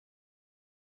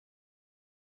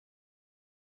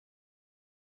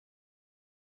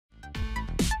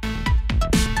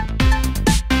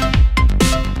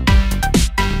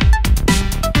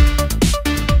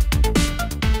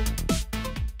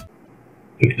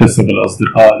اكتسب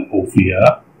الأصدقاء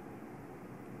الأوفياء،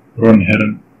 رون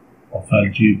هيرن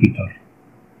وفالجي بيتر.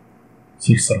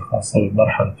 سلسلة خاصة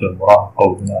بمرحلة المراهقة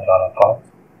وبناء العلاقات.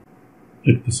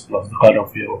 اكتسب الأصدقاء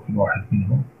الأوفياء وكن واحد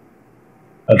منهم.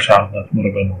 هل شعرت أنك تمر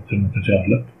بأنه يتم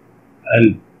تجاهلك؟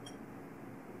 هل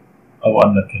أو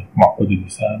أنك معقد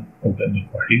اللسان أو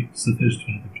بأنك وحيد؟ ستجد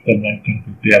في هذا الكتاب ما يمكنك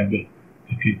القيام به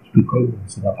لكي تكون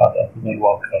صداقات أفضل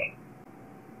وأكثر.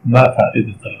 ما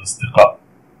فائدة الأصدقاء؟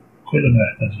 كلنا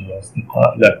يحتاج إلى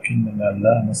أصدقاء، لكننا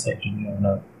لا نصل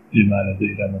جميعنا لما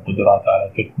لدينا من قدرات على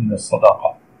تكوين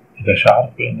الصداقة. إذا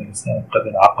شعرت بأن لسانك قد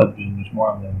انعقد بين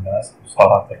مجموعة من الناس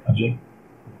وصارت الخجل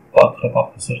وأخطأت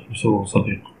خطأ فصرت بسبب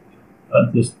صديق،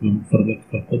 فأنت لست بمفردك،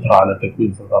 فالقدرة على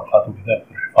تكوين صداقات وكذلك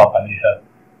الحفاظ عليها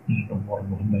من الأمور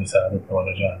المهمة لسعادتنا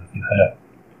ونجاحنا في الحياة،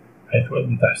 حيث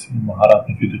أن تحسين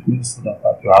مهاراتنا في تكوين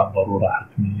الصداقات يعد ضرورة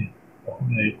حتمية.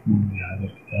 وهنا يكون لهذا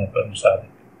الكتاب أن يساعدك.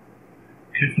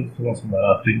 كيف تتواصل مع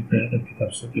الآخرين؟ في هذا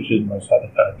الكتاب ستجد ما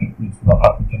يساعدك على تكوين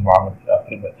صداقات مثل معاملة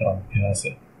الآخرين باحترام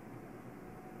الكناسة،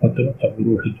 والتمتع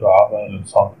بروح الدعابة،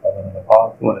 الإنصات بعضنا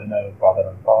لبعض، والعناية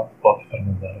ببعضنا البعض، وأكثر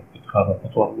من ذلك. اتخاذ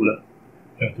الخطوة الأولى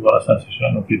يعتبر أساس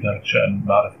شأن، وفي ذلك شأن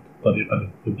معرفة الطريقة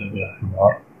التي تبدأ بها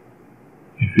الحوار،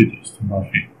 كيفية الاستمرار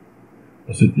فيه.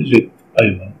 وستجد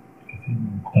أيضا الكثير من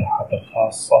المقترحات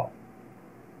الخاصة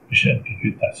بشأن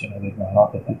كيفية تحسين هذه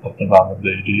المهارات وخلق طباع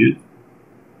مبدئي جيد.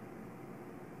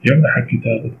 يمنح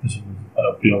الكتاب اكتسب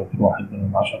الأوفياء وكل واحد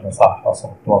منهم 10 نصائح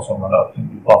خاصة بالتواصل مع الآخرين،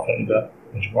 بالإضافة إلى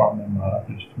مجموعة من المهارات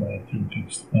الاجتماعية التي يمكن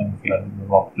استخدامها في العديد من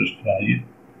المواقف الاجتماعية.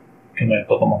 كما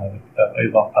يتضمن هذا الكتاب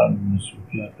أيضا قائمة من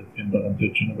السلوكيات التي ينبغي أن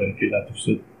تتجنبها لكي لا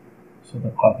تفسد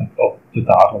صداقاتك أو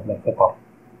تتعرض للخطر.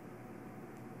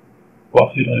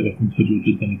 وأخيرا، إذا كنت خجول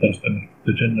جدا لدرجة أنك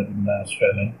تتجنب الناس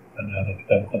فعلا، فإن هذا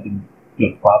الكتاب يقدم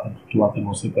لك بعض الخطوات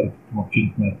البسيطة التي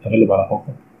تمكنك من التغلب على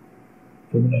خوفك.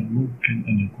 فمن الممكن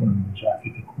أن يكون النجاح في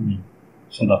تكوين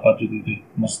صداقات جديدة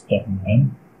مصدر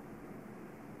مهم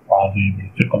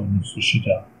وعظيم للثقة بالنفس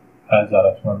والشجاعة. هذا على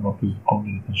اعتماد المركز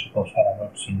القومي لتنشيط الأطفال عام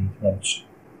 1998.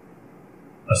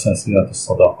 أساسيات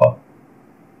الصداقة،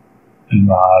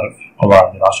 المعارف،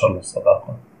 قواعد 10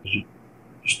 للصداقة.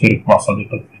 اشترك مع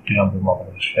صديقك في القيام بمعظم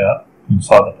الأشياء. كن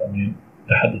صادق أمين.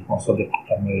 تحدث مع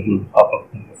صديقك عما يجول بخاطرك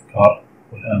من الأفكار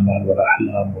والآمال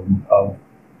والأحلام والمخاوف،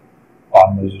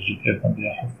 وعما يزعجك أيضا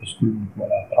ليحفز كل منكم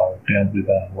الآخر على القيام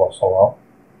بما هو صواب.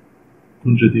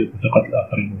 كن جدير بثقة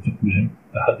الآخرين وثق بهم.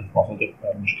 تحدث مع صديقك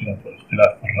عن المشكلات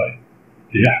والاختلاف في الرأي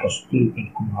ليحرص كل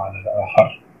منكم على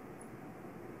الآخر.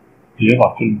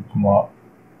 ليضع كل منكم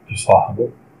لصاحبه،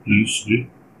 ليصغي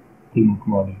كل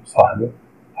منكم لصاحبه.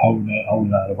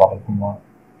 هونا على بعضكما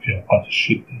في أوقات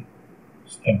الشدة.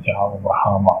 استمتعا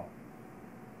ومرحا معا.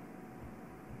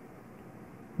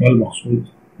 والمقصود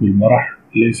بالمرح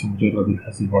ليس مجرد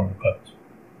الهزل والنكات.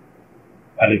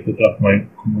 عليك إدراك ما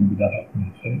يمكن من بداية من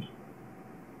الخير.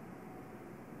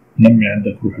 نمي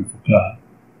عندك روح الفكاهة.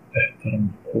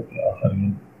 احترم حقوق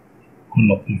الآخرين. كن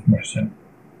لطيف محسن.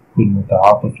 كن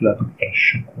متعاطف، لا تكثر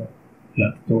الشكوى.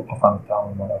 لا تتوقف عن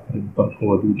التعامل مع الآخرين بطريقة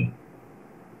ودودة.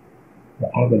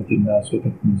 مقابلة الناس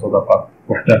وتكوين صداقات.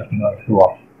 وحدات بناء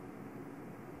الحوار.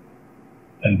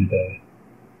 البداية.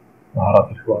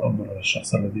 مهارات الحوار. انظر إلى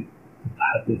الشخص الذي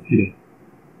تتحدث إليه.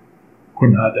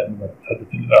 كن هادئا عندما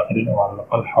تتحدث للآخرين، أو على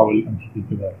الأقل حاول أن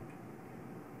تكون ذلك.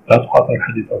 لا تقاطع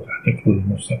الحديث أو تحتكره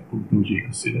لنفسك بتوجيه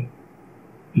الأسئلة.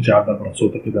 اجعل نبرة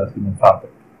صوتك ذات لمنفعتك.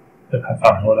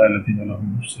 ابحث عن هؤلاء الذين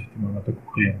لهم نفس اهتماماتك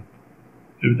وقيمك.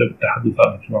 ابدأ بالتحدث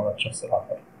عن اهتمامات الشخص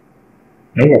الآخر.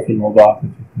 نوع في الموضوعات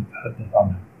التي تتحدث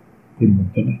عنها. كن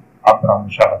منتبه. عبر عن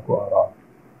مشاعرك وآرائك.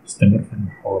 استمر في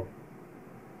المحاولة.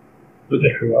 بدأ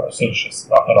الحوار. اسأل الشخص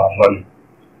الآخر عن رأيه.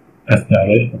 أثني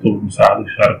عليه. اطلب المساعدة.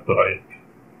 شارك برأيك.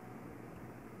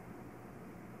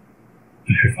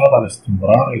 الحفاظ على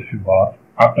استمرار الحوار.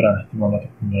 عبر عن اهتماماتك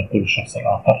مما يقول الشخص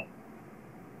الآخر.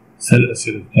 سل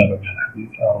أسئلة تتابع بها الحديث.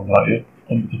 أعرض رأيك.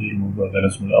 قم بتغيير الموضوع إذا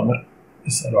لزم الأمر.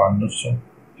 اسأله عن نفسه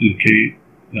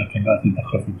لكن لا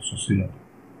تتدخل في خصوصياته.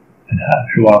 انهاء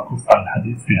الحوار. كف عن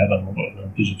الحديث في هذا الموضوع إذا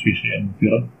لم تجد فيه شيئا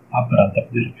مثيرا. عبر عن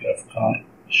تقديرك لأفكار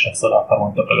الشخص الآخر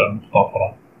وانتقل إلى النقطة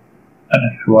الأخرى. أنهى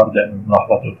الحوار دائما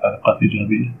بملاحظات وتعليقات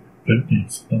إيجابية، فيمكن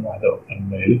استخدام واحدة أو أكثر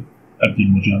مما يلي. أبدي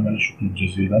المجاملة. شكرا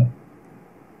جزيلا،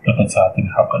 لقد ساعدتني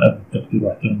حقا. أبدي التقدير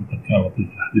واحترم. قد كان لطيف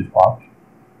الحديث معك.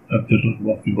 أبدي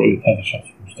الرغبة في رؤية هذا الشخص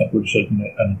في المستقبل.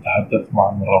 شجعني أن أتحدث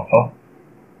معه مرة أخرى.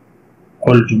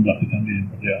 قل جملة ختامية.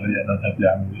 ينبغي علي أن أذهب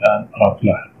لعمل الآن، أراك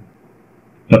لاحقا.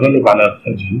 التغلب على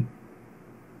الخجل.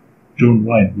 جون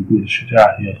واين بيقول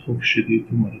الشجاعة هي الخوف الشديد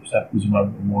ثم الإمساك بزمام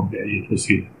الأمور بأي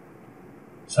وسيلة.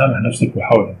 سامح نفسك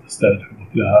وحاول أن تستعيد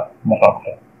حبك لها مرة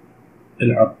أخرى.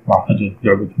 العب مع خجلك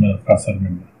لعبة من الخاسر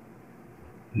منه.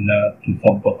 لا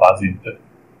تثبط عزيمتك.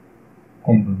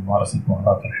 قم بممارسة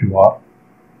مهارات الحوار،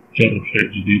 جرب شيء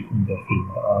جديد، انظر في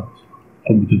المرآة،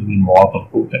 قم بتدوين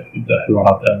مواقف وابدأ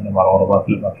حوارات آمنة مع الغرباء في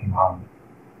الأماكن العامة.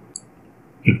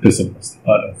 اكتسب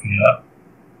الأصدقاء الأوفياء،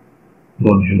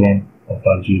 رون هيرون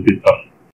وفالجي بيتر.